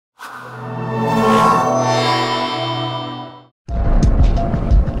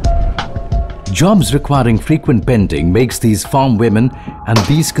Jobs requiring frequent bending makes these farm women and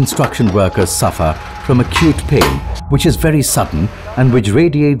these construction workers suffer from acute pain, which is very sudden and which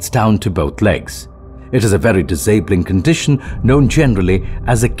radiates down to both legs. It is a very disabling condition known generally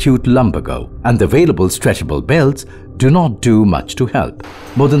as acute lumbago, and the available stretchable belts do not do much to help.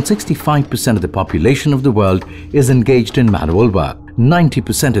 More than 65% of the population of the world is engaged in manual work.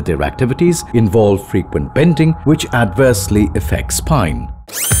 90% of their activities involve frequent bending, which adversely affects spine.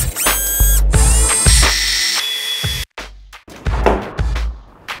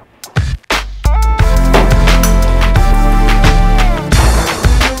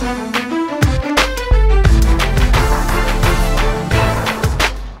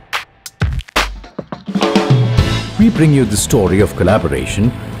 We bring you the story of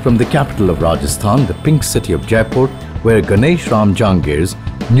collaboration from the capital of Rajasthan, the pink city of Jaipur, where Ganesh Ram Jangir's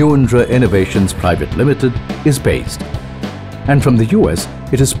Newndra Innovations Private Limited is based. And from the US,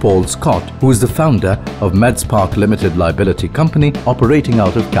 it is Paul Scott, who is the founder of MedSpark Limited Liability Company operating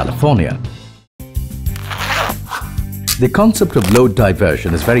out of California. The concept of load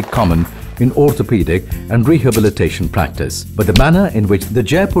diversion is very common in orthopedic and rehabilitation practice, but the manner in which the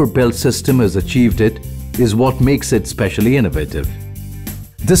Jaipur belt system has achieved it is what makes it specially innovative.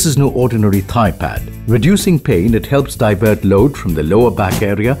 This is no ordinary thigh pad. Reducing pain, it helps divert load from the lower back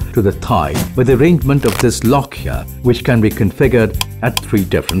area to the thigh with the arrangement of this lock here, which can be configured at 3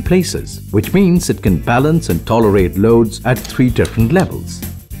 different places, which means it can balance and tolerate loads at 3 different levels.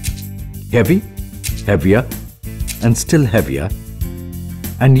 Heavy, heavier, and still heavier,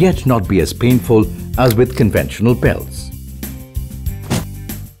 and yet not be as painful as with conventional belts.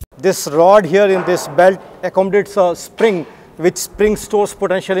 This rod here in this belt accommodates a spring, which spring stores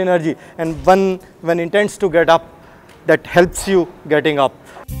potential energy, and when intends to get up, that helps you getting up.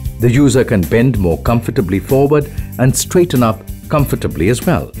 The user can bend more comfortably forward and straighten up comfortably as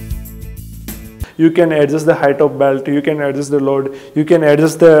well. You can adjust the height of belt, you can adjust the load, you can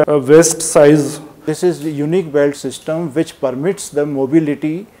adjust the waist size. This is the unique belt system which permits the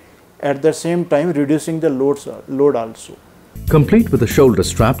mobility at the same time reducing the load also. Complete with a shoulder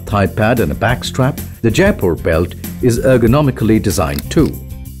strap, thigh pad and a back strap, the Jaipur belt is ergonomically designed too.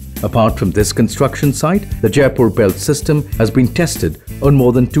 Apart from this construction site, the Jaipur belt system has been tested on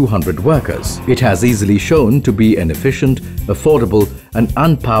more than 200 workers. It has easily shown to be an efficient, affordable and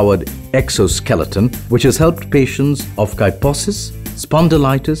unpowered exoskeleton which has helped patients of kyphosis,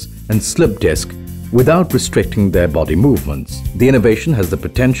 spondylitis and slip disc without restricting their body movements. The innovation has the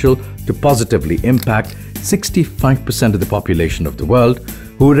potential to positively impact 65% of the population of the world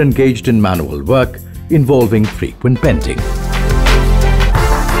who are engaged in manual work involving frequent bending.